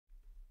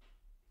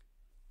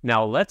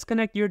Now let's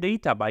connect your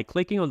data by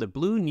clicking on the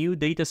blue New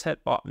Dataset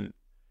button.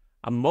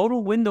 A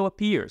modal window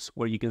appears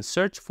where you can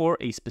search for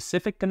a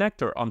specific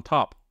connector on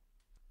top.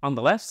 On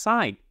the left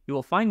side, you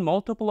will find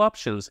multiple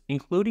options,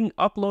 including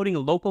uploading a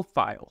local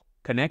file,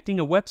 connecting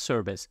a web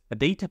service, a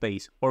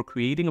database, or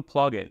creating a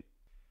plugin.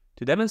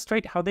 To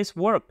demonstrate how this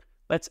works,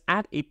 let's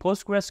add a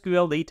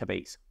PostgreSQL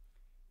database.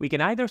 We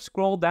can either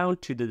scroll down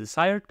to the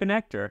desired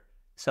connector,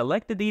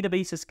 select the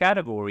database's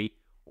category,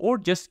 or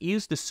just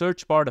use the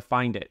search bar to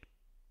find it.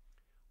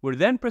 We're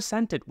then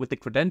presented with the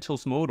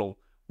credentials modal,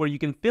 where you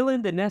can fill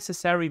in the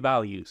necessary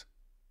values.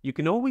 You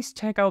can always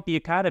check out the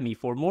Academy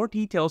for more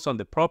details on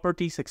the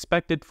properties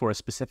expected for a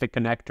specific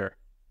connector.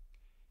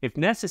 If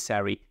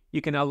necessary,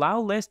 you can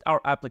allowlist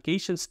our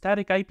application's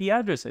static IP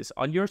addresses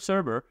on your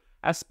server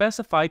as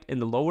specified in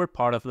the lower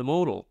part of the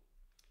modal.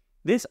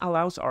 This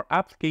allows our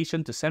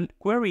application to send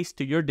queries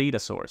to your data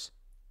source.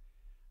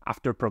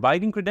 After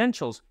providing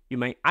credentials, you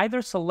may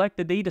either select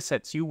the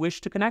datasets you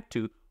wish to connect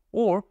to,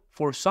 or,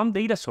 for some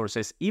data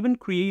sources, even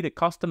create a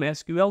custom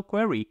SQL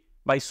query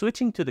by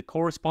switching to the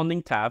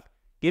corresponding tab,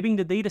 giving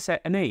the dataset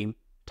a name,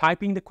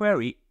 typing the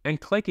query,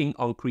 and clicking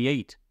on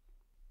Create.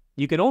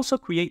 You can also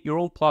create your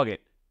own plugin.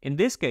 In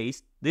this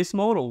case, this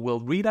modal will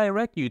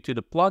redirect you to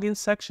the plugin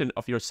section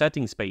of your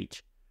settings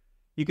page.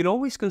 You can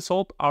always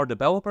consult our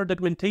developer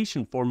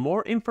documentation for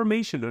more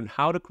information on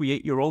how to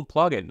create your own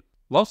plugin.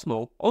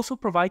 Luzmo also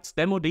provides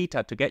demo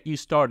data to get you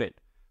started.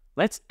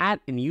 Let's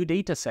add a new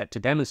dataset to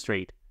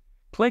demonstrate.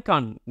 Click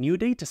on New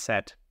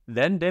Dataset,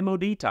 then Demo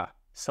Data.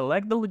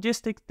 Select the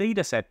logistics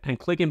dataset and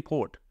click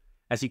Import.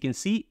 As you can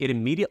see, it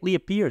immediately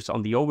appears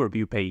on the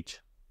overview page.